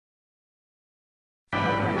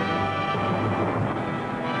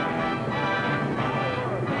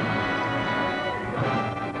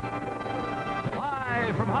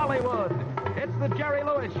Hollywood, it's the Jerry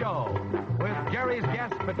Lewis Show with Jerry's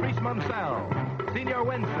guest Patrice Munsell, Senior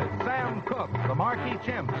Winsett, Sam Cooke, the Marquis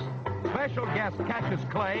Chimps, special guest Cassius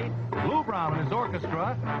Clay, Lou Brown and his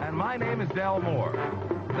orchestra, and my name is Del Moore.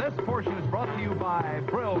 This portion is brought to you by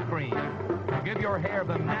Brill Cream, to give your hair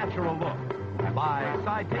the natural look, by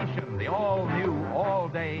Citation, the all-new,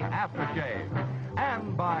 all-day aftershave,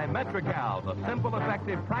 and by Metrical, the simple,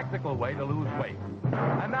 effective, practical way to lose weight.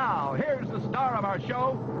 And now, here's the star of our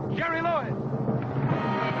show, Jerry Lewis.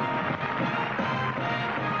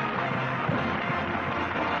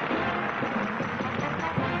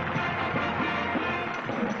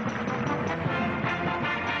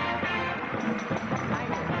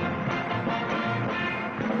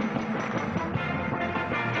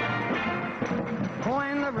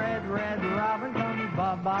 When the red, red robin comes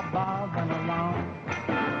bobbing along,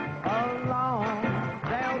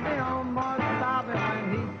 there'll be no more stopping when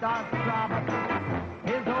he starts dropping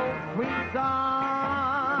his old sweet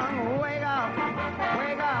song. Wake up,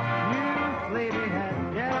 you sleepyhead,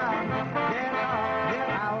 get up, get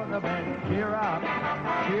out of bed, cheer up,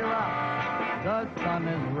 the sun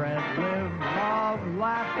is red, live, love,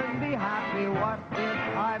 laugh, and be happy. What if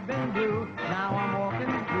I've been blue? Now I'm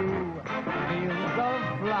walking through fields of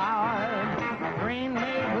flowers, green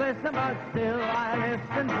may glisten, but still I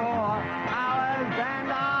listen for hours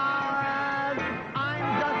and hours. I'm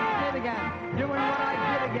just a kid again, doing what I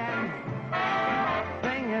did again,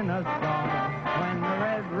 singing a song. When the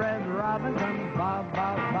red, red robin comes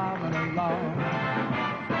bobbing along.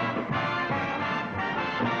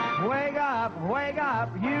 Wake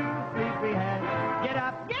up, you sleepyhead. Get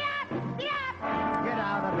up, get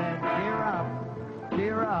out of bed,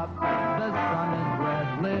 cheer up, the sun is red,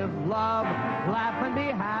 live, love, laugh and be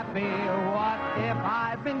happy. What if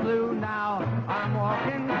I've been blue? Now I'm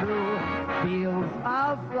walking through fields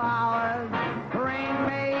of flowers, rain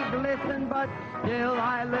may glisten, but still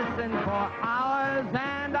I listen for hours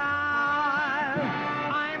and hours.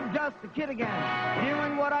 I'm just a kid again,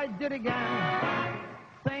 doing what I did again,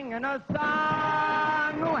 singing a song.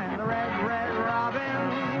 When the red, red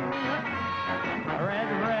robin,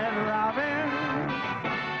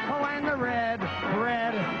 when the red,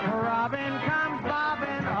 red robin comes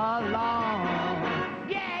bobbing along.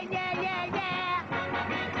 Yeah, yeah, yeah, yeah.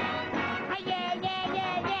 Yeah, yeah,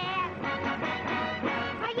 yeah, yeah.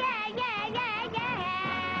 Yeah, yeah, yeah, yeah.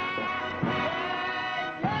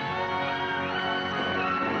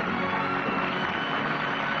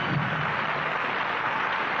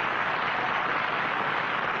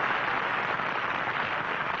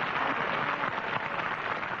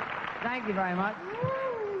 Thank you very much.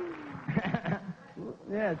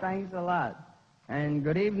 Yeah, thanks a lot. And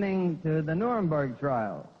good evening to the Nuremberg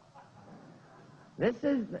trial.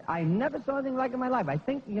 I never saw anything like it in my life. I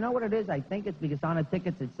think, you know what it is? I think it's because on the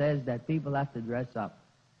tickets it says that people have to dress up.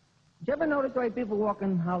 Did you ever notice the way people walk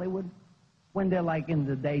in Hollywood when they're like in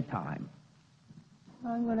the daytime?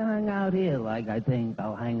 I'm going to hang out here, like I think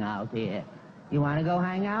I'll hang out here. You want to go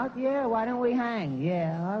hang out? Yeah, why don't we hang?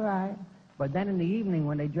 Yeah, all right. But then in the evening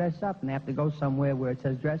when they dress up and they have to go somewhere where it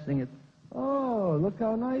says dressing, it's, oh, look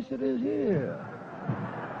how nice it is here.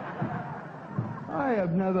 I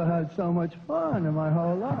have never had so much fun in my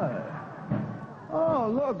whole life. Oh,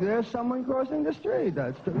 look, there's someone crossing the street.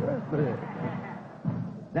 That's terrific.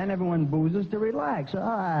 Then everyone boozes to relax.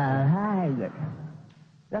 Hi.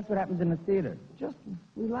 That's what happens in the theater. Just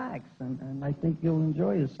relax, and I think you'll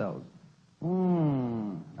enjoy yourselves.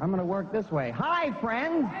 I'm going to work this way. Hi,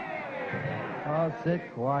 friends. Oh,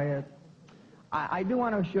 sit quiet. I do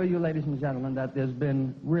want to assure you, ladies and gentlemen, that there's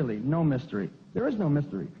been really no mystery. There is no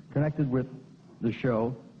mystery connected with the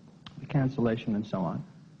show, the cancellation, and so on.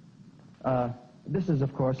 This is,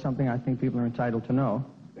 of course, something I think people are entitled to know.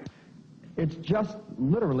 It's just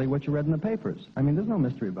literally what you read in the papers. I mean, there's no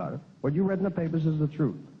mystery about it. What you read in the papers is the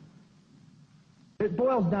truth. It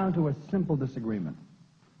boils down to a simple disagreement.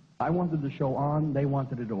 I wanted the show on, they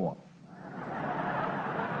wanted it off.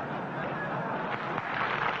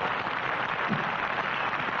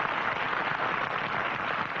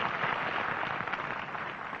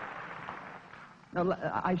 Now,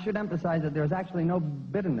 I should emphasize that there's actually no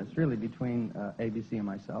bitterness, really, between ABC and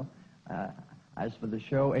myself. As for the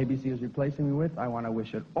show ABC is replacing me with, I want to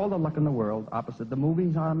wish it all the luck in the world opposite the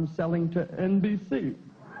movies I'm selling to NBC.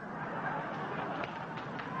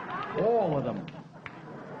 All of them.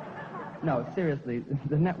 No, seriously,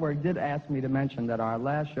 the network did ask me to mention that our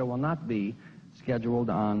last show will not be scheduled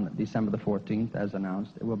on December the 14th, as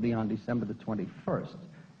announced. It will be on December the 21st.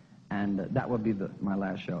 And that will be my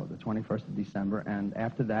last show, the 21st of December. And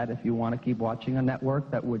after that, if you want to keep watching a network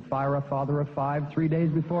that would fire a father of 5 3 days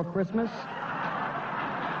before Christmas,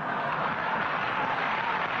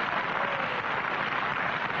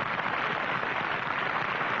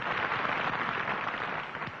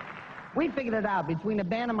 We figured it out. Between the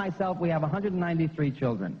band and myself, we have 193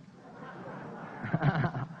 children.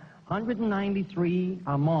 193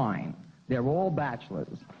 are mine. They're all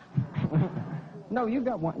bachelors. No, you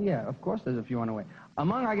got one. Yeah, of course there's a few on the way.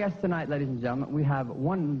 Among our guests tonight, ladies and gentlemen, we have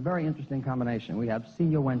one very interesting combination. We have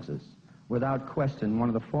Senior Wences, without question, one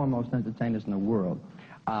of the foremost entertainers in the world.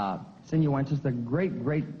 Senior Wences, the great,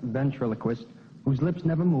 great ventriloquist whose lips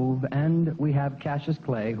never move, and we have Cassius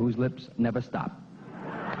Clay, whose lips never stop.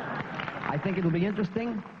 I think it'll be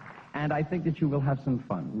interesting, and I think that you will have some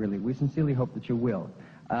fun, really. We sincerely hope that you will.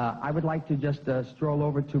 I would like to just stroll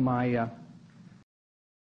over to my...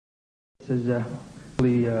 this is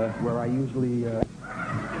where I usually...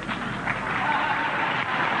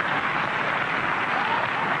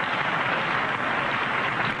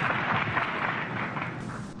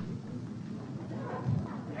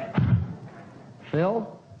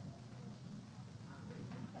 Phil?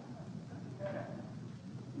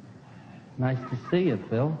 Nice to see you,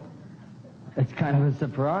 Phil. It's kind of a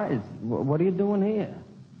surprise. What are you doing here?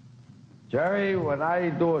 Jerry, when I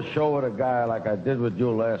do a show with a guy like I did with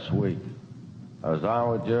you last week, I was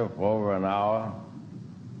on with you for over an hour.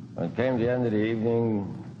 When it came to the end of the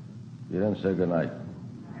evening, you didn't say goodnight.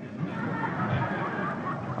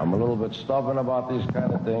 I'm a little bit stubborn about these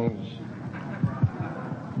kind of things.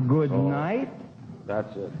 Good night?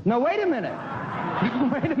 That's it. No, wait a minute.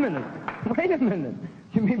 Wait a minute. Wait a minute.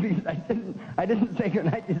 You mean because I didn't say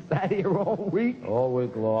goodnight, you sat here all week? All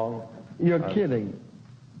week long. You're kidding.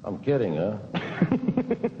 I'm kidding, huh?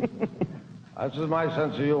 That's just my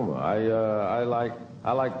sense of humor. I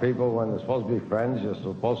like people when they're supposed to be friends, you're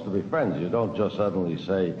supposed to be friends. You don't just suddenly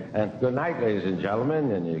say, and good night, ladies and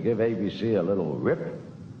gentlemen, and you give ABC a little rip,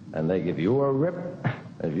 and they give you a rip.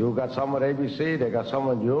 If you got someone with ABC, they got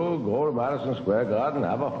someone you, go to Madison Square Garden,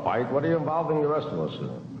 have a fight. What are you involving the rest of us in?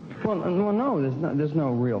 Well, no, there's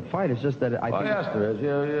no real fight. It's just that I think... yes, there is.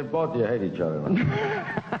 You both hate each other.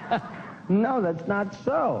 No, that's not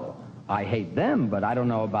so. I hate them, but I don't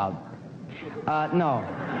know about... No.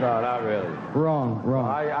 No, not really. Wrong.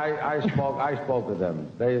 I spoke to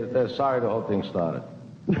them. They're sorry the whole thing started.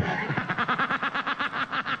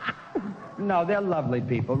 No, they're lovely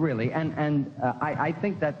people, really. And I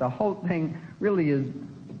think that the whole thing really is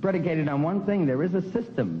predicated on one thing. There is a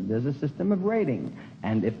system. There's a system of rating.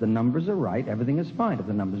 And if the numbers are right, everything is fine. If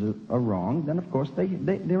the numbers are wrong, then, of course, they're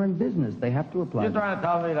in business. They have to apply. You're trying to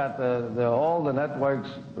tell me that all the networks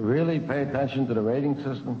really pay attention to the rating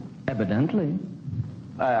system? Evidently.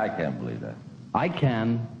 I can't believe that. I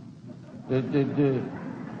can.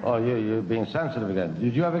 Oh, you're being sensitive again.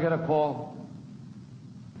 Did you ever get a call?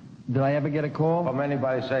 Did I ever get a call? From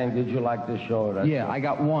anybody saying, did you like this show or that Yeah, show? I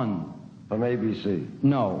got one. From ABC?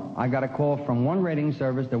 No, I got a call from one rating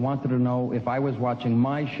service that wanted to know if I was watching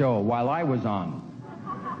my show while I was on.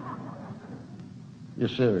 You're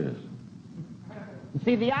serious?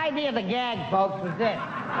 See, the idea of the gag, folks, was this.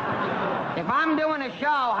 If I'm doing a show,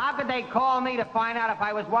 how could they call me to find out if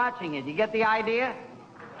I was watching it? You get the idea?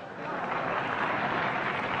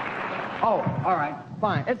 Oh, all right,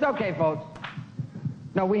 fine. It's okay, folks.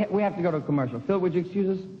 No, we have to go to a commercial. Phil, would you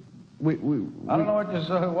excuse us? I don't know what you're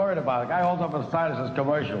so worried about. The guy holds up a sign that says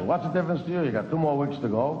commercial. What's the difference to you? You got 2 more weeks to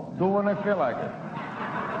go. Do it when they feel like it.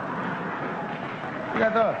 You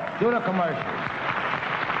got to do the commercial.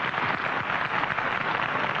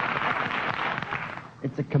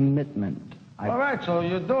 It's a commitment. All right, so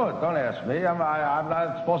you do it. Don't ask me. I'm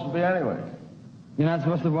not supposed to be anyway. You're not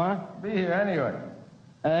supposed to what? Be here anyway.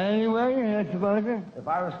 Anyway, you're not supposed to? If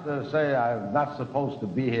I was to say I'm not supposed to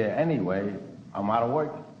be here anyway, I'm out of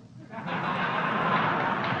work.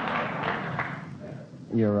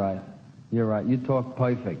 You're right. You're right. You talk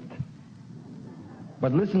perfect.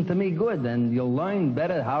 But listen to me good, and you'll learn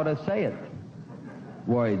better how to say it.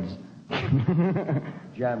 Words.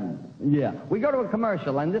 Gems. Yeah. We go to a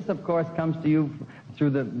commercial, and this, of course, comes to you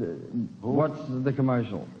through the what's the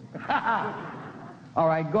commercial? All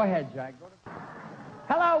right, go ahead, Jack.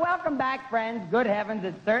 Hello, welcome back, friends. Good heavens,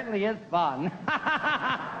 it certainly is fun.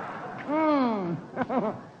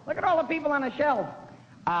 Look at all the people on the shelf.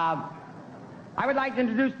 I would like to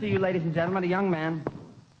introduce to you, ladies and gentlemen, a young man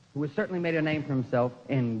who has certainly made a name for himself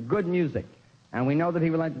in good music. And we know that he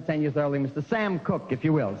will entertain you thoroughly, Mr. Sam Cooke, if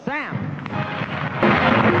you will. Sam!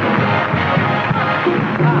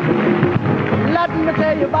 Let me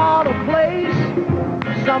tell you about a place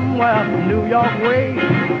somewhere New York way,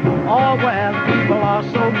 all where people are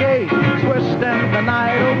so gay, twisting the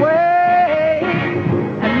night away.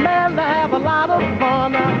 And man, they have a lot of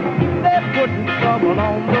fun. They're putting trouble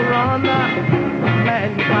on the run.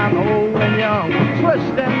 Man, you find old and young,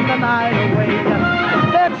 twisting the night away.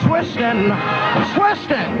 They're They're twisting,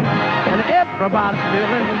 twisting, and everybody's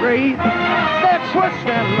feeling great. They're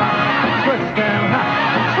twisting, twisting,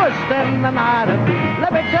 twisting the night.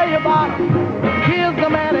 Let me tell you about him. Here's the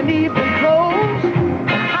man in evening clothes.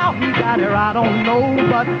 How he got here, I don't know,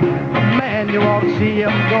 but man, you ought to see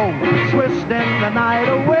him go, twisting the night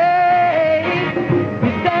away.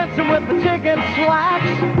 He's dancing with the chicken slacks.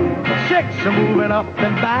 The chicks are moving up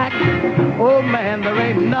and back. Oh man, there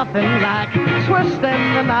ain't nothing like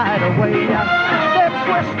twisting the night away. They're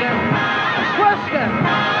twisting, twisting.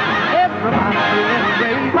 Everybody's feeling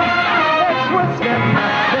great. They're twisting,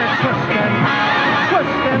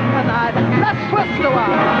 twisting the night. Let's twist a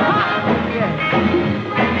while.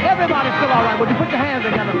 Yeah. Everybody's still all right. Would you put your hands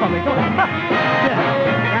together for me? Go ahead. Yeah,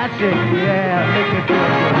 that's it. Yeah, make it feel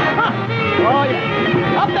good. Oh,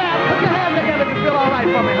 yeah. Up there, put your hands together if you feel all right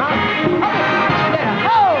for me, huh? Okay. Yeah.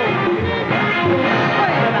 Oh!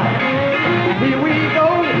 Swing it out. Here we go,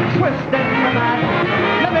 twisting the night.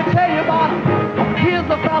 Let me tell you about it. Here's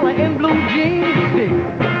a fella in blue jeans,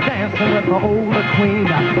 dancing with the older queen.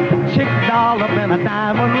 Chick doll up in a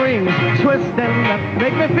diamond ring, twisting,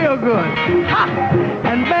 make me feel good. Ha!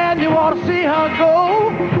 And man, you ought to see her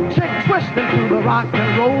go. Chick twisting through the rock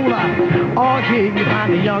and roll. All here you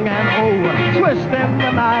find the young and old, twisting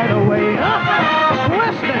the night away.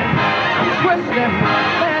 Twisting, twisting,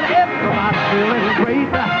 man, everybody's feeling great.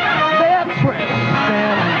 They're twisting,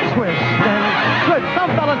 twisting, twisting.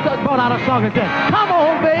 Some fellas just brought out a song and said, come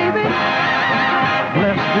on, baby.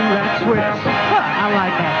 Let's do that twist. I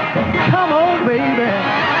like that. Come on, baby.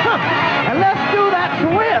 And let's do that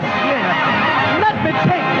twist. Yeah. Let me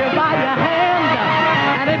take you by your hand.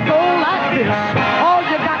 And it go like this. All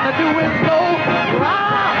you got to do is go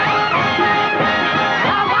round. I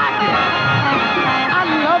like it. I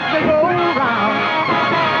love to go round.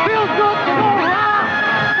 Feels good to go round.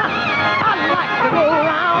 I like to go round.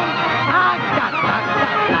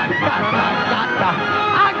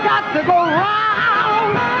 I got to go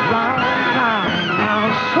round, round, round,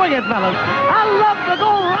 round. Swing it, fellas. I love to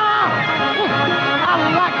go round. I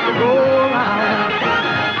like to go round.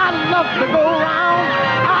 I love to go round.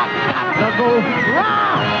 I got to go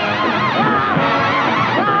round,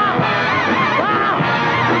 round, round,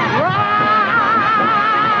 round,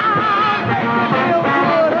 round. Feel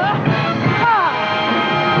good, huh?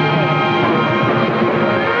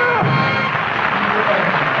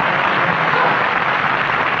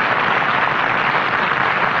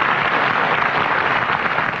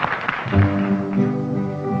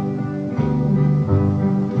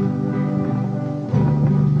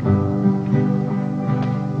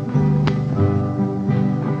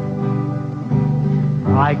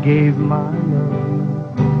 I gave my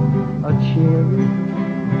love a cherry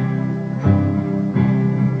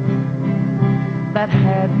that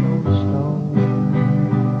had no stone.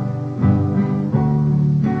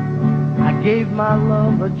 I gave my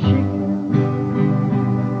love a chicken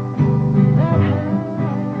that had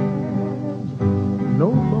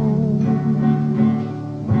no bone.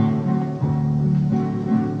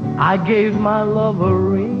 I gave my love a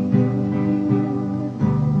ring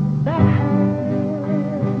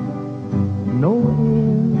no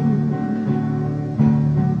end.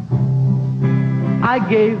 I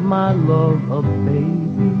gave my love a baby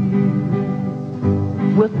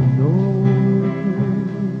with no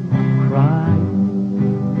crying.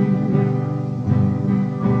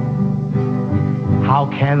 How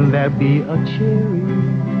can there be a cherry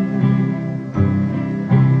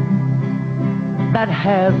that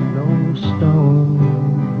has no stone?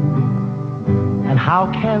 And how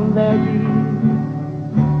can there be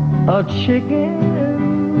a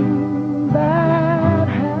chicken that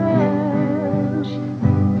has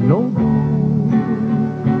no bone?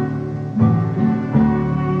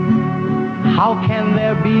 How can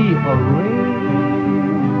there be a ring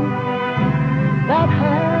that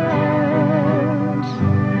has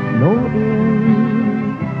no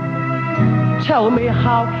end? Tell me,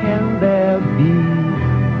 how can there be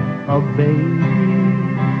a baby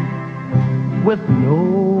with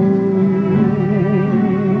no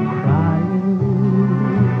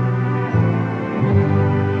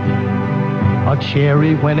a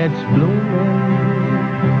cherry when it's blooming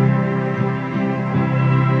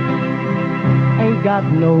ain't got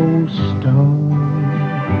no stone,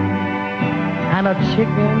 and a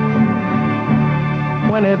chicken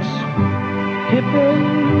when it's hipping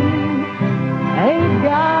ain't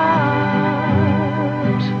got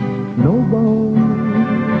no bone.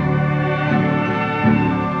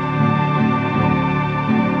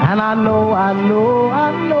 And I know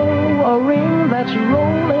a ring that's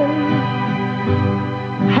rolling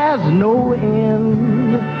has no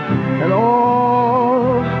end, and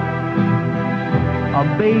all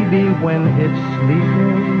baby when it's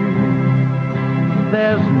sleeping,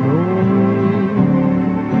 there's no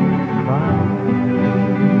crying.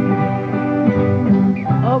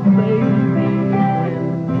 A baby when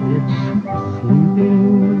it's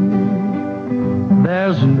sleeping,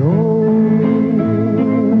 there's no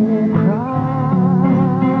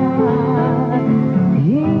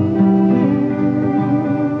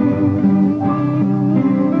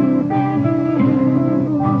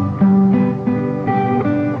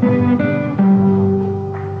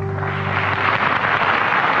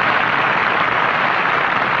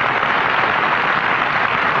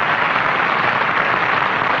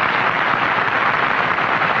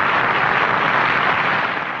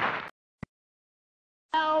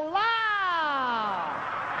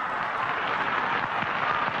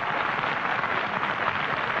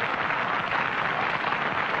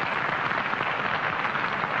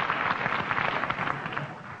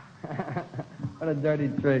What a dirty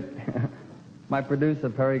trick. My producer,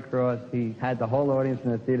 Perry Cross, he had the whole audience in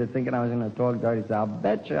the theater thinking I was going to talk dirty. He said, I'll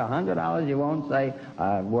bet you $100 you won't say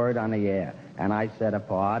a word on the air. And I said a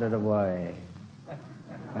part of the way.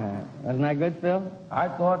 Wasn't that good, Phil? I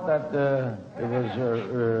thought that it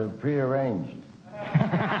was prearranged.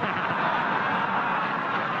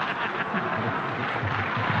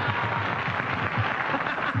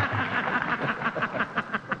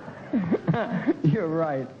 You're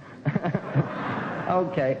right.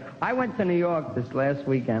 Okay, I went to New York this last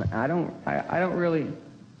weekend. I don't really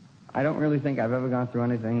think I've ever gone through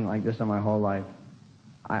anything like this in my whole life.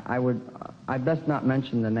 I'd best not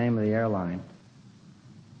mention the name of the airline.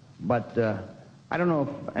 But I don't know if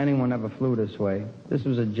anyone ever flew this way. This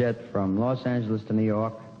was a jet from Los Angeles to New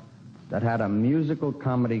York that had a musical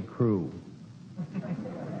comedy crew.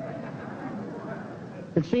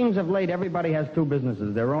 It seems of late everybody has two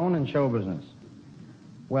businesses, their own and show business.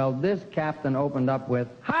 Well, this captain opened up with,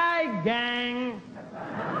 "Hi, gang.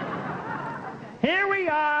 Here we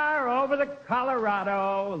are over the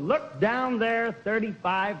Colorado. Look down there,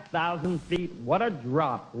 35,000 feet. What a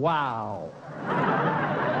drop. Wow."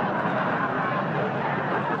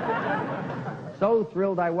 So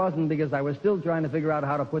thrilled I wasn't because I was still trying to figure out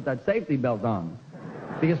how to put that safety belt on.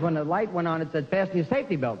 Because when the light went on, it said, "Fasten your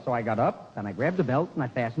safety belt." So I got up, and I grabbed the belt, and I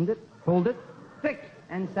fastened it, pulled it, fixed,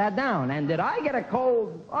 and sat down. And did I get a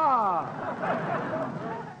cold?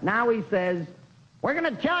 Now he says, "We're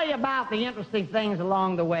going to tell you about the interesting things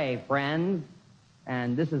along the way, friends."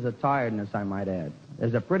 And this is a tiredness, I might add.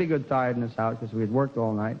 There's a pretty good tiredness out because we had worked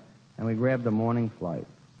all night, and we grabbed the morning flight.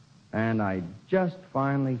 And I just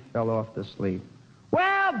finally fell off to sleep.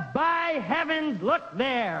 Well, by heavens, look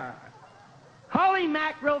there. Holy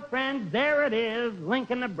mackerel, friends, there it is,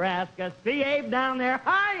 Lincoln, Nebraska. See Abe down there?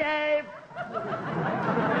 Hi, Abe.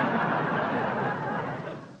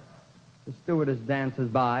 The stewardess dances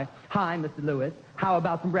by. "Hi, Mr. Lewis. How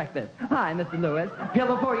about some breakfast?" "Hi, Mr. Lewis.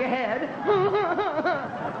 Pillow for your head."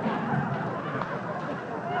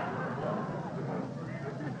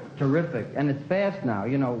 Terrific. And it's fast now.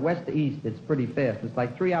 You know, west to east, it's pretty fast. It's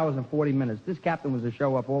like 3 hours and 40 minutes. This captain was a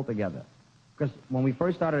show up altogether. Because when we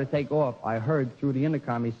first started to take off, I heard through the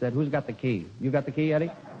intercom, he said, "Who's got the key? You got the key,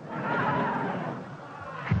 Eddie?"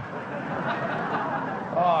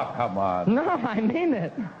 Oh, come on. No, I mean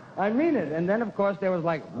it. I mean it. And then, of course, there was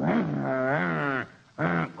like,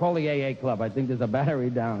 "Call the AA club. I think there's a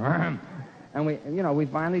battery down." And we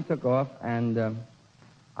finally took off, and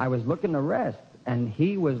I was looking to rest. And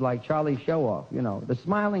he was like Charlie Showoff, the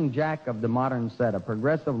smiling Jack of the modern set, a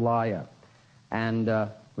progressive liar. And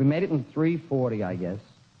we made it in 3:40, I guess.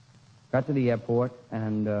 Got to the airport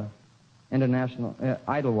and International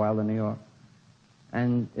Idlewild in New York.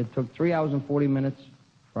 And it took 3 hours and 40 minutes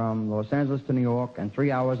from Los Angeles to New York and 3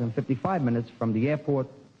 hours and 55 minutes from the airport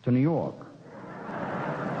to New York.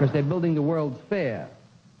 Because they're building the World's Fair.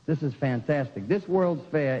 This is fantastic. This World's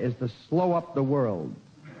Fair is to slow up the world.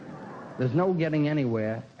 There's no getting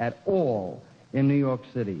anywhere at all in New York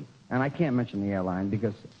City. And I can't mention the airline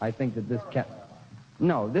because I think that this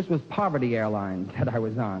No, this was Poverty Airlines that I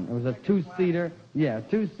was on. It was a two-seater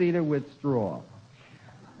with straw.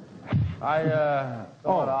 I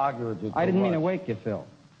don't want to argue with you too I didn't mean much. to wake you, Phil.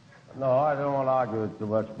 No, I don't want to argue with you too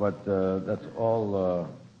much, but that's all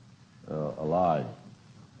a lie.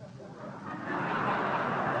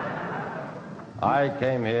 I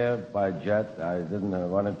came here by jet. I didn't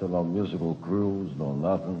run into no musical cruise, no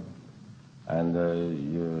nothing. And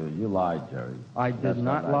you lied, Jerry. I did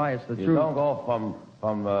not lie. It's the truth. You don't go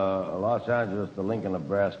from Los Angeles to Lincoln,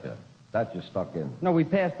 Nebraska. That you're stuck in. No, we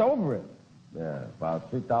passed over it. Yeah, about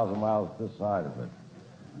 3,000 miles this side of it.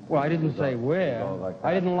 Well, I didn't say where. Like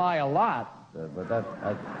I didn't lie a lot. But that's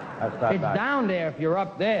not It's nice. down there if you're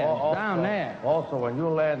up there. It's down there. Also, when you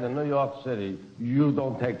land in New York City, you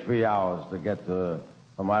don't take 3 hours to get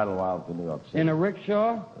from Idlewild to New York City. In a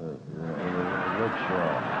rickshaw? In a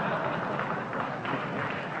rickshaw.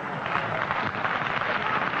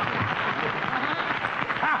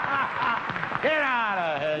 Get out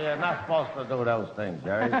of here. You're not supposed to do those things,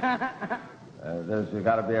 Jerry. You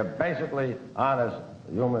got to be a basically honest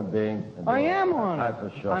human being. I am honest.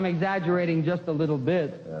 For sure. I'm exaggerating just a little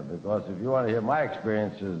bit. Yeah, because if you want to hear my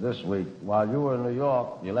experiences this week, while you were in New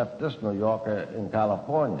York, you left this New Yorker in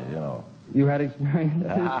California, you know. You had experiences?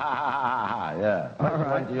 Yeah. All I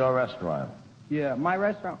right. went to your restaurant. Yeah, my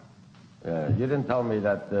restaurant. Yeah, you didn't tell me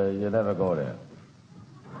that you never go there.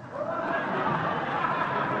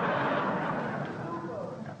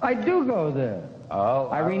 I do go there. Oh,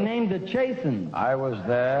 I renamed it Chasen. I was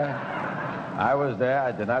there.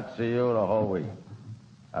 I did not see you the whole week.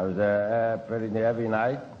 I was there pretty near every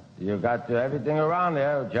night. You got everything around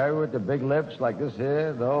there. Jerry with the big lips like this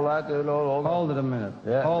here, the whole lot. Hold it a minute.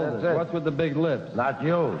 Yeah, Hold that's it. it. What's with the big lips? Not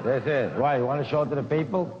you. This is. Why, you want to show it to the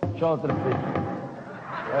people? Show it to the people.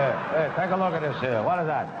 Hey, take a look at this here. What is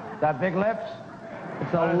that? That big lips?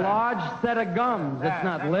 It's a large set of gums. It's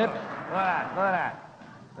not lips. Look at that.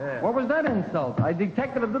 Yeah. What was that insult? I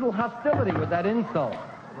detected a little hostility with that insult.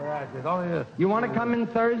 It's only this. You want to come in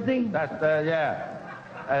Thursday? That's yeah.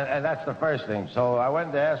 And that's the first thing. So I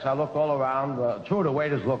went there, so I looked all around. True, the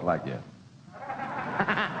waiters look like you.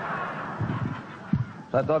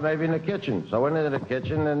 So I thought maybe in the kitchen. So I went into the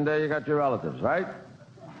kitchen, and there you got your relatives, right?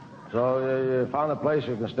 So you found a place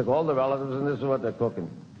you can stick all the relatives, and this is what they're cooking.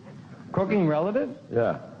 Cooking relatives?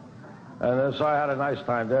 Yeah. And so I had a nice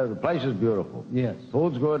time there. The place is beautiful. Yes.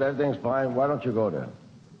 Food's good, everything's fine. Why don't you go there?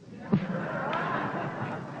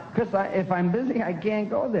 Because if I'm busy, I can't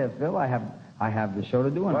go there, Phil. I have the show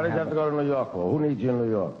to do. Why did you have to go to New York for? Who needs you in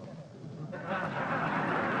New York?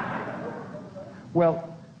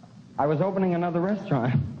 Well, I was opening another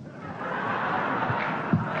restaurant.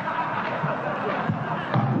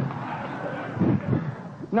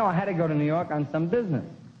 No, I had to go to New York on some business.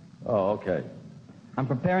 Oh, okay. I'm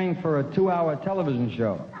preparing for a 2-hour television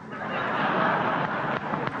show.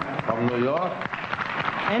 From New York?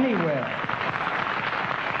 Anywhere.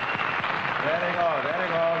 There they go.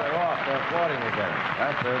 They're off. They're floating again.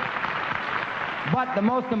 That's it. But the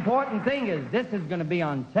most important thing is this is going to be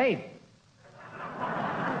on tape.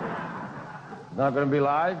 Not going to be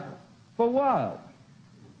live? For what?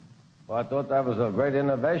 Well, I thought that was a great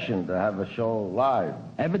innovation to have a show live.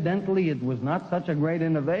 Evidently, it was not such a great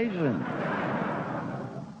innovation.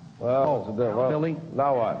 Well, Billy?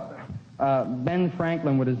 Now what? Ben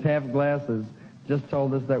Franklin, with his half glasses, just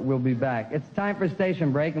told us that we'll be back. It's time for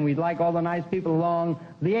station break, and we'd like all the nice people along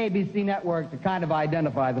the ABC network to kind of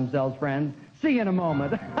identify themselves, friends. See you in a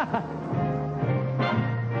moment.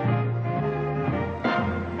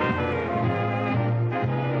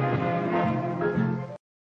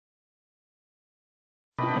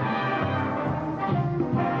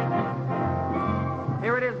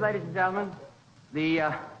 Here it is, ladies and gentlemen,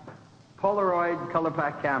 the Polaroid color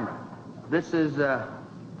pack camera. This is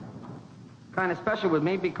kind of special with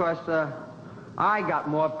me because I got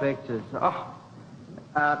more pictures.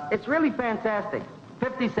 It's really fantastic.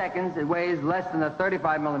 50 seconds. It weighs less than a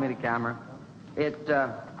 35mm camera.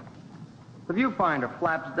 The viewfinder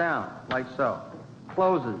flaps down like so,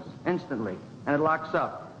 closes instantly, and it locks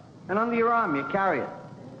up. And under your arm, you carry it.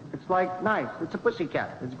 It's like nice. It's a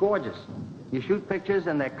pussycat. It's gorgeous. You shoot pictures,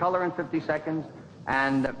 and they're color in 50 seconds,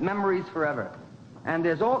 and memories forever. And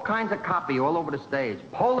there's all kinds of copy all over the stage.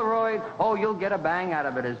 Polaroid, oh, you'll get a bang out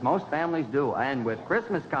of it, as most families do. And with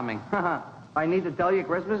Christmas coming, I need to tell you,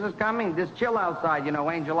 Christmas is coming. Just chill outside, you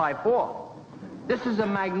know, ain't July 4th. This is a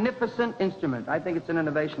magnificent instrument. I think it's an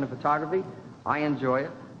innovation of photography. I enjoy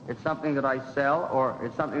it. It's something that I sell, or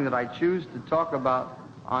it's something that I choose to talk about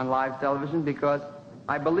on live television because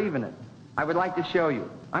I believe in it. I would like to show you.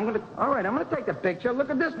 All right, I'm gonna take the picture. Look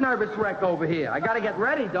at this nervous wreck over here. I gotta get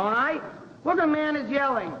ready, don't I? Look, a man is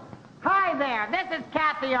yelling. Hi there, this is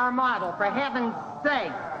Kathy, our model, for heaven's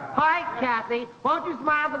sake. Hi, Kathy. Won't you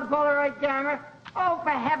smile for the Polaroid camera? Oh, for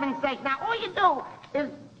heaven's sake. Now, all you do is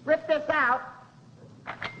rip this out,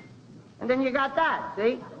 and then you got that,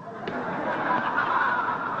 see?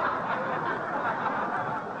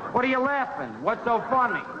 What are you laughing? What's so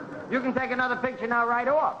funny? You can take another picture now right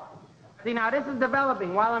off. See, now, this is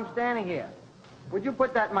developing while I'm standing here. Would you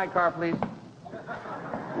put that in my car, please?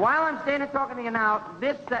 While I'm standing talking to you now,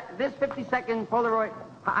 this 50-second Polaroid,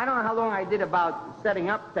 I don't know how long I did about setting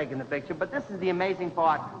up taking the picture, but this is the amazing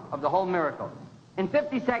part of the whole miracle. In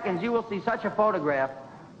 50 seconds, you will see such a photograph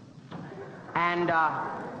And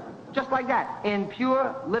just like that, in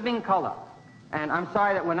pure living color. And I'm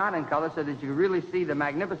sorry that we're not in color so that you can really see the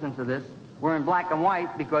magnificence of this. We're in black and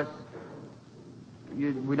white because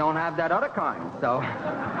we don't have that other kind, so.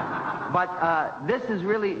 But this is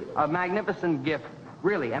really a magnificent gift,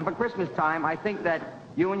 really. And for Christmas time, I think that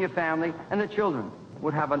you and your family and the children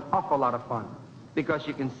would have an awful lot of fun because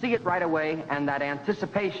you can see it right away, and that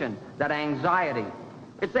anticipation, that anxiety,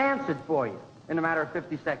 it's answered for you in a matter of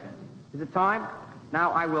 50 seconds. Is it time?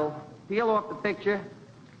 Now I will peel off the picture.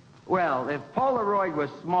 Well, if Polaroid was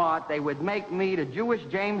smart, they would make me the Jewish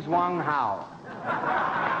James Wong Howe.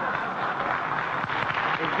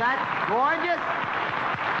 Is that gorgeous?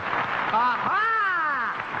 Aha!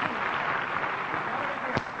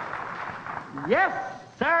 Yes,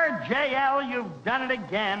 sir, J.L., you've done it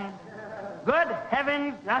again. Good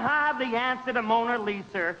heavens, aha, the answer to Mona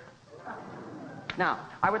Lisa. Now,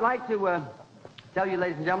 I would like to tell you,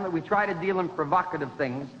 ladies and gentlemen, that we try to deal in provocative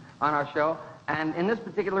things on our show. And in this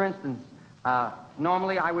particular instance,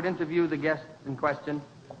 normally I would interview the guest in question,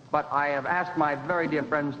 but I have asked my very dear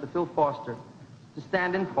friend, Mr. Phil Foster, to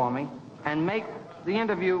stand in for me and make the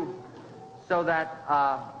interview so that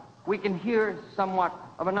we can hear somewhat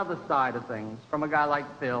of another side of things from a guy like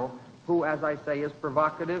Phil, who, as I say, is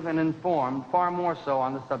provocative and informed, far more so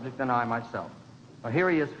on the subject than I myself. Well, here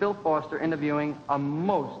he is, Phil Foster, interviewing a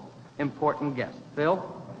most important guest. Phil?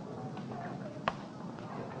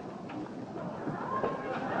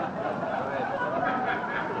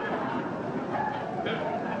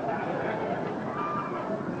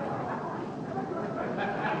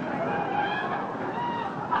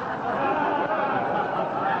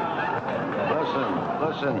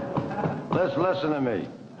 Listen to me.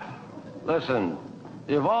 Listen,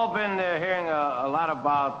 you've all been hearing a lot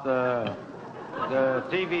about the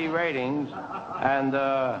TV ratings and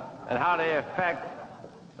how they affect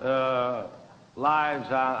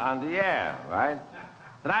lives on the air, right?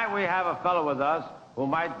 Tonight we have a fellow with us who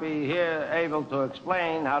might be here able to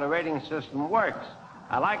explain how the rating system works.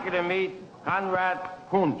 I'd like you to meet Conrad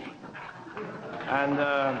Kuntz. And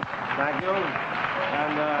thank you.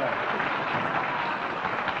 And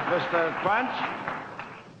Mr. Crunch,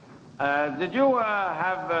 did you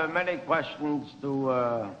have many questions to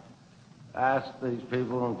ask these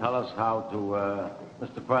people and tell us how to...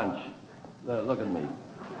 Mr. Crunch, look at me.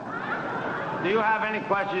 Do you have any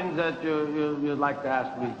questions that you'd like to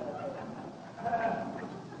ask me?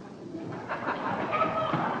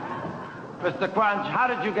 Mr. Crunch, how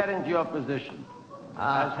did you get into your position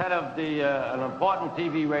as head of an important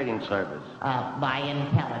TV rating service? By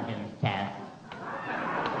intelligence test.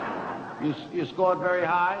 You scored very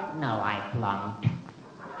high? No, I flunked.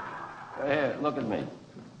 Here, look at me.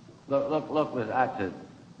 Look, that's it.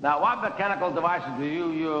 Now, what mechanical devices do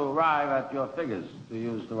you arrive at your figures,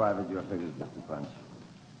 to arrive at your figures, Mr. Crunch?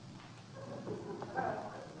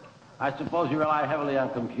 I suppose you rely heavily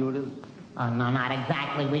on computers? No, not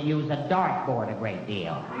exactly. We use a dartboard a great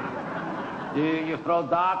deal. You throw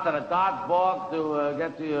darts at a dartboard to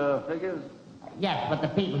get to your figures? Yes, but the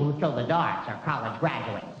people who throw the darts are college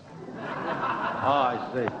graduates. Oh, I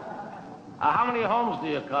see. How many homes do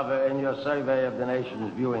you cover in your survey of the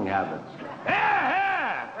nation's viewing habits?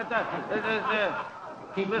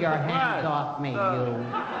 Keep your hands off me, you.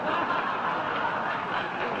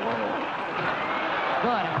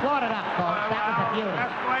 Good. Applaud it up, folks. That was a beauty.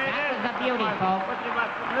 That's the way it is. That was a beauty, folks. But you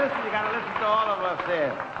must listen. You got to listen to all of us here.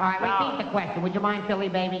 All right, repeat the question. Would you mind, Philly,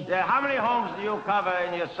 baby? Yeah, how many homes do you cover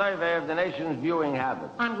in your survey of the nation's viewing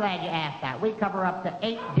habits? I'm glad you asked that. We cover up to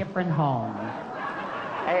 8 different homes.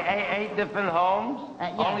 Eight different homes?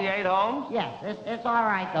 Yes. Only 8 homes? Yes, it's all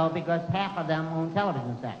right, though, because half of them own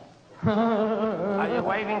television sets. Are you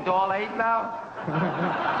waving to all 8 now?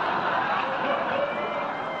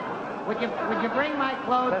 Would you bring my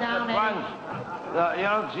clothes down, Mr.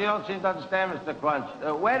 Crunch, you don't seem to understand, Mr. Crunch.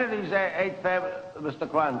 Where did these 8 families... Mr.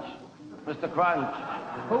 Crunch. Mr. Crunch.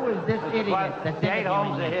 Who is this Mr. idiot Crunch, that's the 8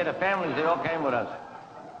 homes interviewing are me? here. The families, they all came with us.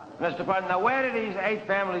 Mr. Crunch, now where do these 8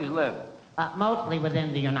 families live? Mostly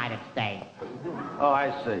within the United States. Oh,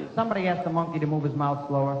 I see. Somebody asked the monkey to move his mouth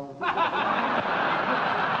slower.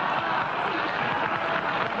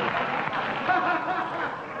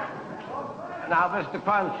 Now, Mr.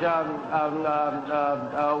 Crunch,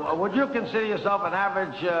 would you consider yourself an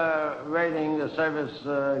average rating service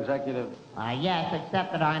executive? Yes,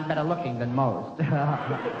 except that I'm better looking than most.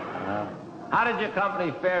 How did your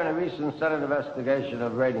company fare in a recent Senate investigation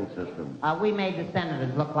of rating systems? We made the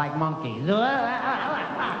senators look like monkeys.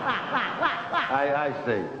 I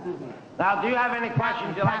see. Now, do you have any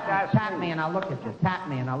questions you'd like to ask Tap me and I'll look at you. Tap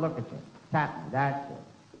me and I'll look at you. Tap me. That's it.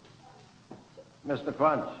 Mr.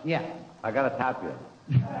 Crunch, Yeah. I gotta tap you.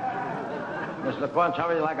 Mr. Crunch, how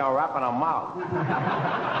do you like a rap in a mouth?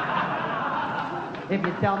 If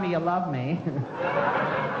you tell me you love me.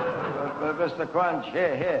 Mr. Crunch,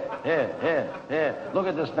 here. Look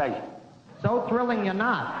at this face. So thrilling you're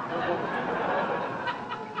not.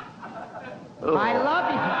 Ooh. I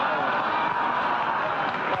love you.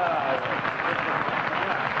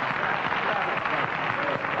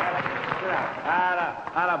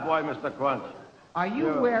 Atta boy, Mr. Crunch. Are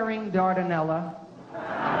you wearing Dardanella?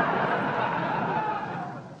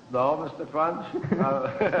 No, Mr. Crunch?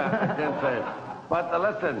 No, I didn't say it. But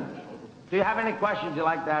listen, do you have any questions you'd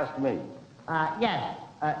like to ask me? Yes.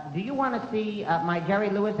 Do you want to see my Jerry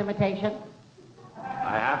Lewis imitation?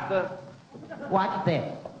 I have to? Watch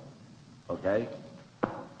this. Okay.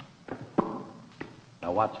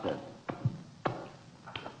 Now watch this.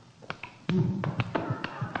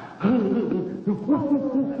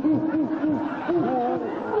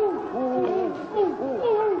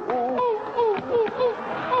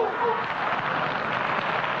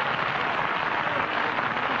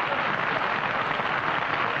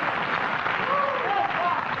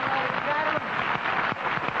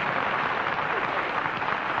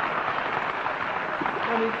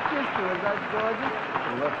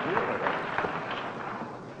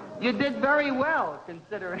 You did very well,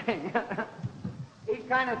 considering. He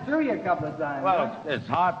kind of threw you a couple of times. Well, it's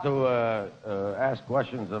hard to ask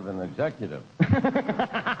questions of an executive.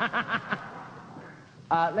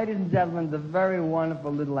 Ladies and gentlemen, the very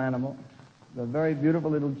wonderful little animal, the very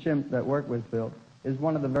beautiful little chimp that worked with Phil, is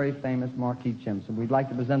one of the very famous marquee chimps, and we'd like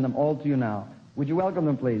to present them all to you now. Would you welcome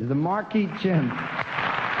them, please? The marquee chimp.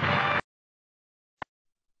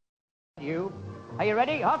 You. Are you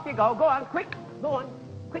ready? Off you go. Go on, quick. Go on.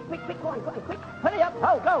 Quick, go on, quick. Hurry up.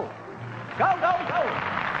 Oh, go. Go.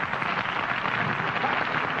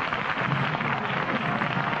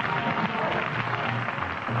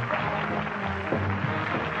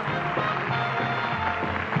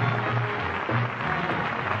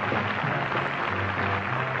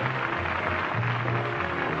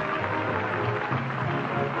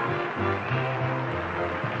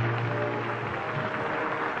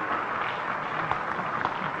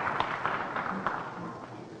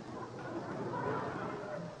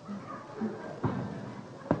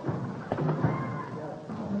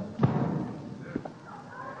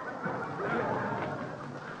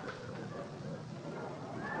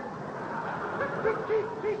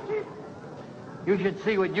 You should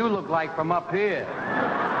see what you look like from up here.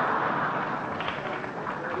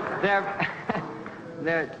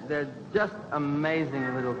 They're just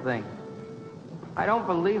amazing little things. I don't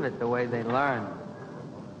believe it the way they learn.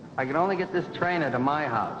 I can only get this trainer to my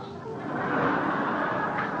house.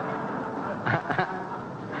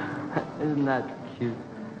 Isn't that cute?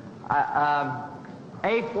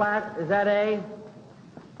 A flat, is that A?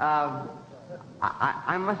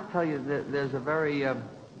 I must tell you that there's a very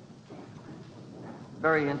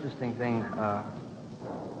interesting thing.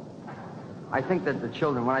 I think that the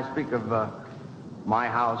children, when I speak of my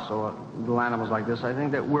house or little animals like this, I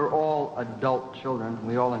think that we're all adult children.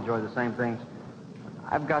 We all enjoy the same things.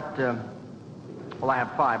 I've got, well, I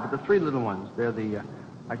have 5, but the 3 little ones, they're the,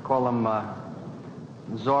 I call them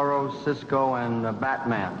Zorro, Cisco, and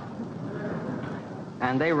Batman.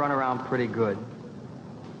 And they run around pretty good.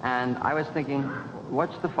 And I was thinking,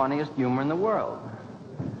 what's the funniest humor in the world?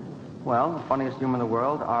 Well, the funniest humor in the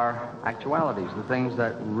world are actualities, the things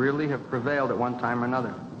that really have prevailed at one time or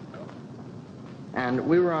another. And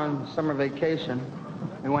we were on summer vacation.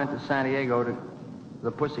 We went to San Diego to the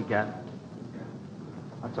Pussycat.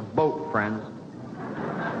 That's a boat, friends.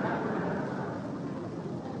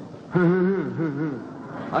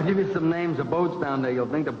 I'll give you some names of boats down there. You'll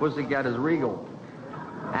think the Pussycat is regal.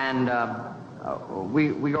 And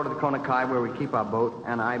we go to the Kona Kai where we keep our boat,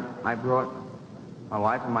 and I brought my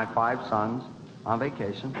wife and my 5 sons on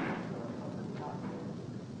vacation.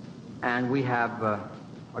 And we have a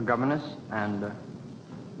governess, and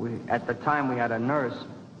at the time we had a nurse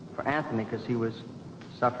for Anthony because he was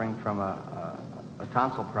suffering from a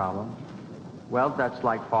tonsil problem. Well, that's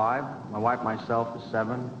like 5. My wife, myself is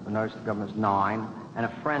 7. The nurse, the governess, 9. And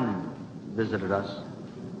a friend visited us.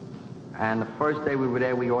 And the first day we were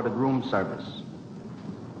there, we ordered room service.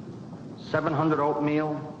 700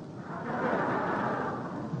 oatmeal,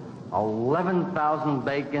 11,000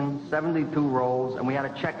 bacon, 72 rolls, and we had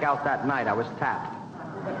to check out that night. I was tapped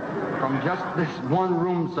from just this one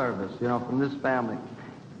room service, you know, from this family.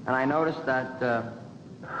 And I noticed that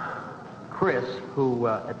Chris, who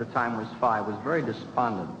at the time was 5, was very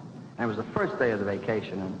despondent. And it was the first day of the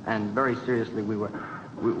vacation, and very seriously we were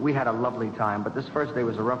we had a lovely time, but this first day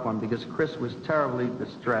was a rough one because Chris was terribly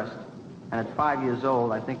distressed. And at 5 years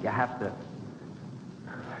old, I think you have to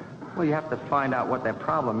find out what their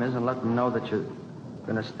problem is and let them know that you're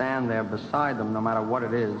going to stand there beside them no matter what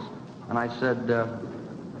it is. And I said,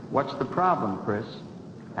 what's the problem, Chris?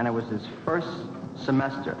 And it was his first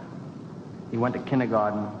semester. He went to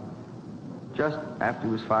kindergarten just after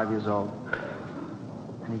he was 5 years old.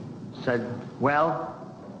 And he said, well,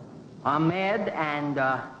 I'm mad and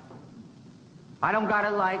I don't gotta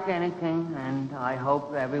like anything and I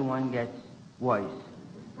hope everyone gets worse.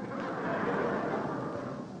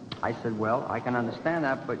 I said, well, I can understand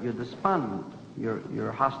that, but you're despondent.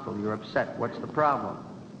 You're hostile. You're upset. What's the problem?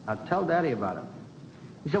 Now tell Daddy about it.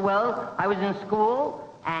 He said, well, I was in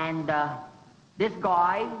school, and this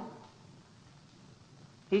guy,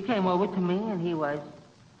 he came over to me, and he was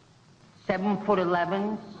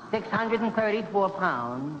 7'11", 634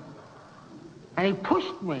 pounds, and he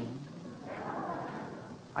pushed me.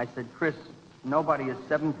 I said, Chris, nobody is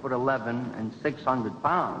 7'11" and 600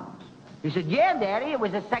 pounds. He said, yeah, Daddy, it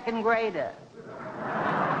was a second grader.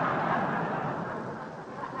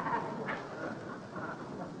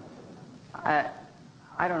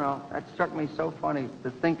 I don't know. That struck me so funny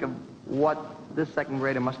to think of what this second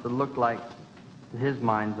grader must have looked like to his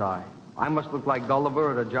mind's eye. I must look like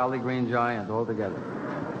Gulliver or the Jolly Green Giant altogether.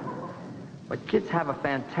 But kids have a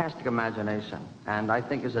fantastic imagination, and I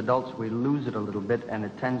think as adults we lose it a little bit, and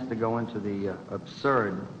it tends to go into the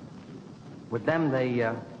absurd. With them,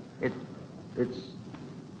 it's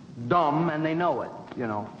dumb, and they know it, you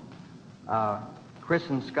know. Chris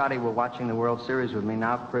and Scotty were watching the World Series with me.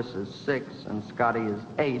 Now Chris is 6 and Scotty is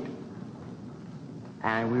 8.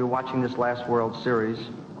 And we were watching this last World Series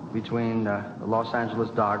between the Los Angeles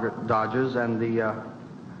Dodgers and the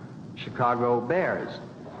Chicago Bears.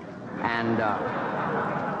 And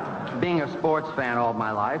being a sports fan all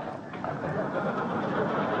my life,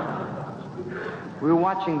 we were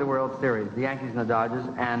watching the World Series, the Yankees and the Dodgers,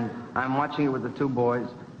 and I'm watching it with the two boys,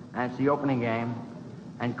 and it's the opening game,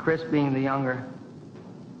 and Chris, being the younger,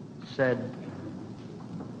 said,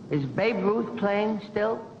 is Babe Ruth playing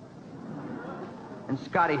still? And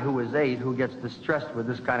Scotty, who was 8, who gets distressed with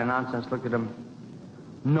this kind of nonsense, looked at him,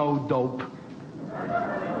 no dope.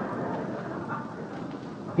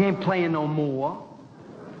 He ain't playing no more.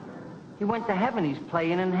 He went to heaven. He's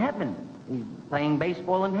playing in heaven. He's playing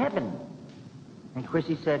baseball in heaven. And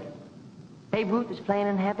Chrissy said, Babe Ruth is playing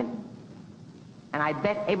in heaven? And I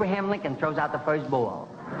bet Abraham Lincoln throws out the first ball.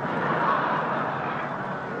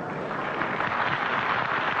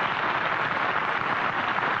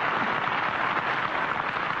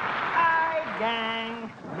 Hi,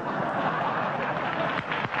 gang.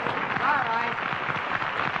 All right.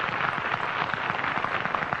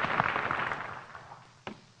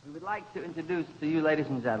 We would like to introduce to you, ladies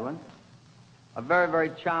and gentlemen, a very,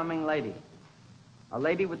 very charming lady. A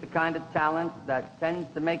lady with the kind of talent that tends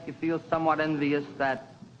to make you feel somewhat envious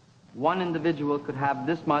that one individual could have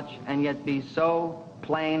this much and yet be so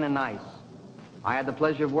plain and nice. I had the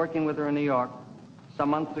pleasure of working with her in New York some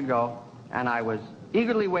months ago, and I was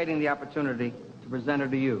eagerly waiting the opportunity to present her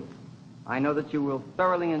to you. I know that you will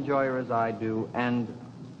thoroughly enjoy her as I do, and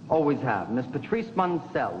always have. Miss Patrice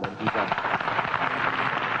Munsell, ladies and gentlemen.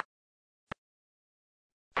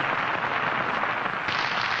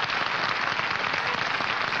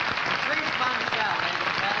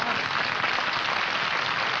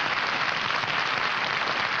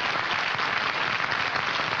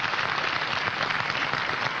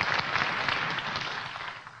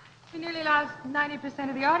 We nearly lost 90%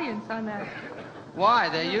 of the audience on that. Why?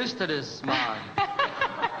 They're used to this smog.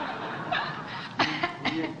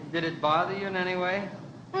 Did it bother you in any way?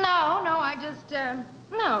 No, I just,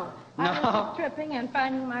 no. I was just tripping and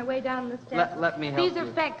finding my way down the steps. Let me help These you.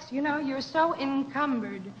 effects, you know, you're so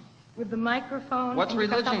encumbered with the microphone. What's and you've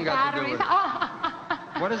got religion the got to do with it?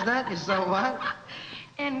 batteries. What is that? You're so what?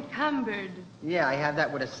 Encumbered. Yeah, I have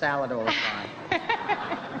that with a salad all the time.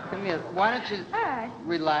 Come here. Why don't you All right.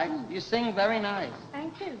 relax? You sing very nice.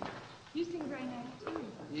 Thank you. You sing very nice, too.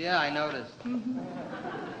 Yeah, I noticed.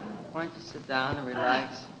 Why don't you sit down and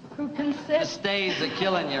relax? Who can The sit? stays are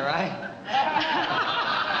killing you, right?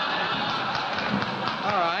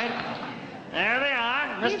 All right. There they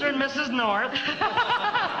are, Mr. and Mrs. North.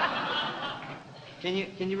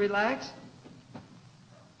 Can you relax?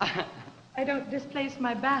 I don't displace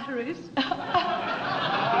my batteries.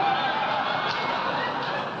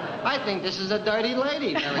 I think this is a dirty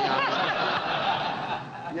lady, very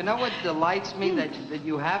honest. You know what delights me that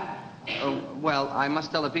you have? Well, I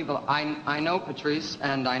must tell the people, I know Patrice,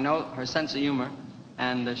 and I know her sense of humor,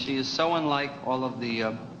 and she is so unlike all of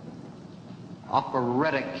the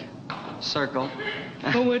operatic circle.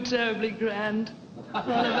 Oh, we're terribly grand. All of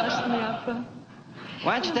us in the opera.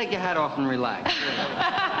 Why don't you take your hat off and relax?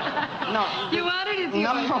 No. You wanted it, you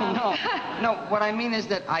No. What I mean is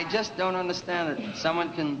that I just don't understand that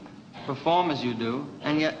someone can perform as you do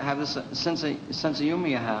and yet have the sense of humor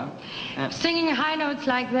you have. Singing high notes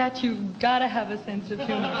like that, you've got to have a sense of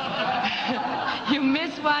humor. You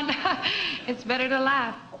miss one, it's better to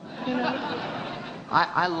laugh, you know.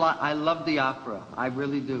 I love the opera. I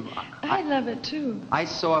really do. I love it, too. I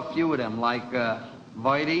saw a few of them, like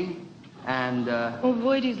Voidy and... Oh,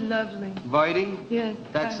 Voidy's lovely. Voidy? Yes.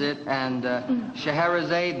 That's it. And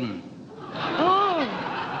Scheherazade. Oh,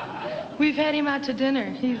 we've had him out to dinner.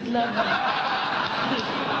 He's lovely.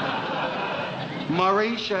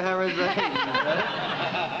 Murray Scheherazade.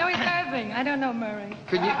 No, he's Irving. I don't know Murray.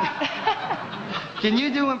 Can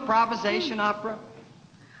you do improvisation opera?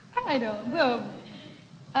 I don't know.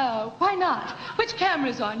 Why not? Which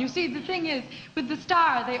camera's on? You see, the thing is, with the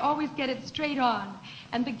star, they always get it straight on.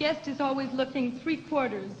 And the guest is always looking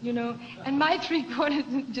 3/4, you know. And my 3/4 is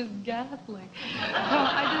just ghastly. So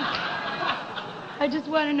I just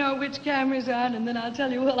want to know which camera's on, and then I'll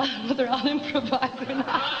tell you whether I'll improvise or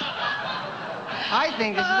not. I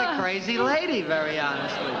think this is a crazy lady, very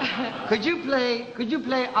honestly. Could you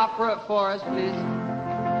play opera for us, please?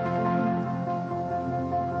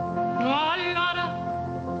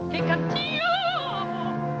 Che cantio,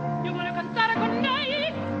 io voglio cantare con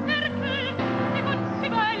lei perché è così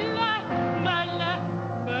bella, bella,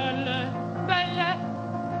 bella, bella.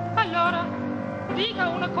 Allora, dica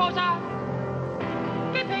una cosa,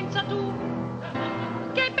 che pensa tu?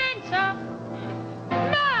 Che pensa?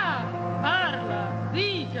 Ma, parla,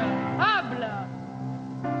 dica, habla.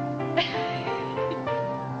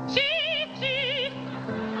 Sì, sì.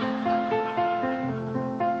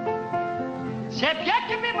 Se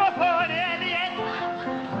piace mi muore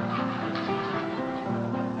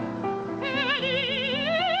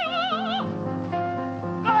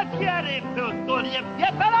tutto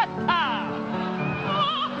riempie palata.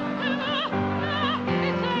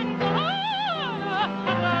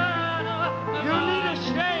 You need a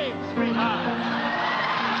shave, sweetheart.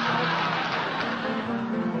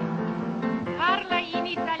 Parla in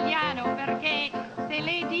italiano perché se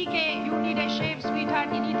lei dice you need a shave,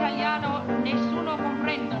 sweetheart, in italiano nessuno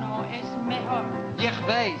comprendono, es mejor.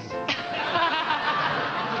 Dichtbees.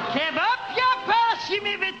 Che vabbia passi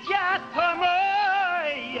mi vecchiato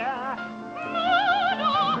moia.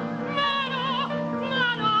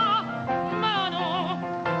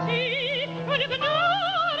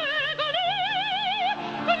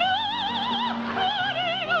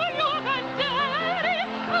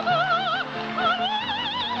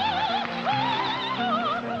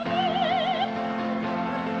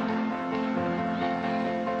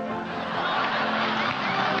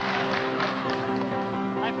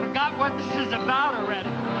 I forgot what this is about already.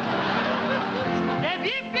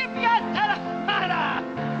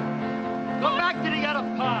 Go back to the other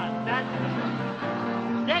part. That's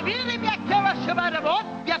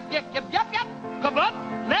come up,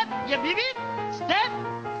 left, you baby, step,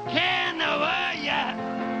 can away, yeah.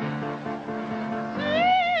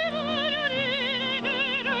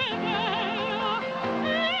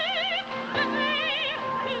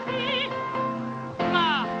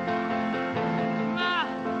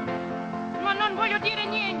 Ma non voglio dire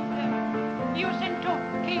niente. Io sento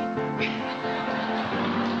che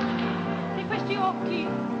di questi occhi.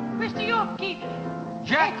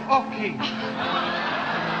 Jack occhi.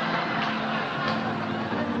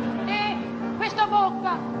 E questa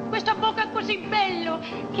bocca così bello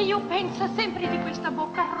che io penso sempre di questa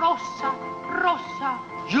bocca rossa.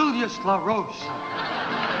 Julius La Rosa.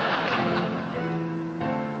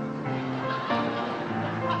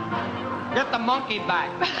 Get the monkey back.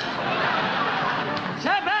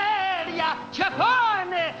 Severia,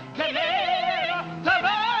 Ciapone, che vero,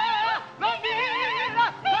 Tavara,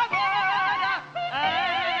 Movira, Tavara,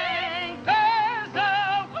 and there's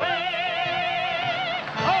a way.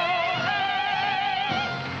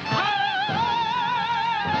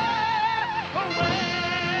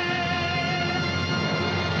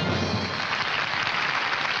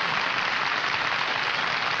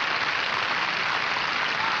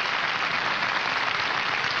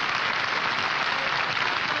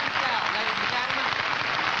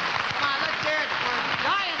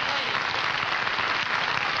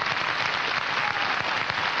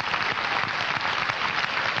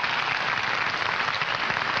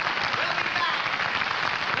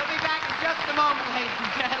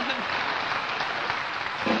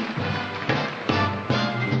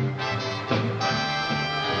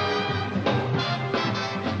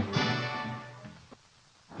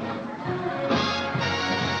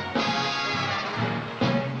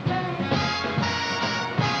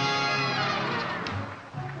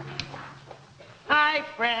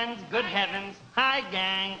 good heavens. Hi,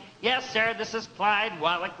 gang. Yes, sir, this is Clyde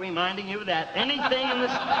Wallach reminding you that anything in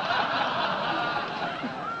this...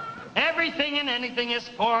 Everything and anything is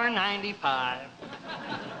 $4.95.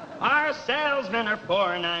 Our salesmen are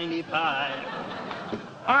 $4.95.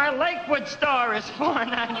 Our Lakewood store is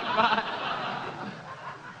 $4.95.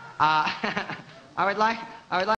 I would like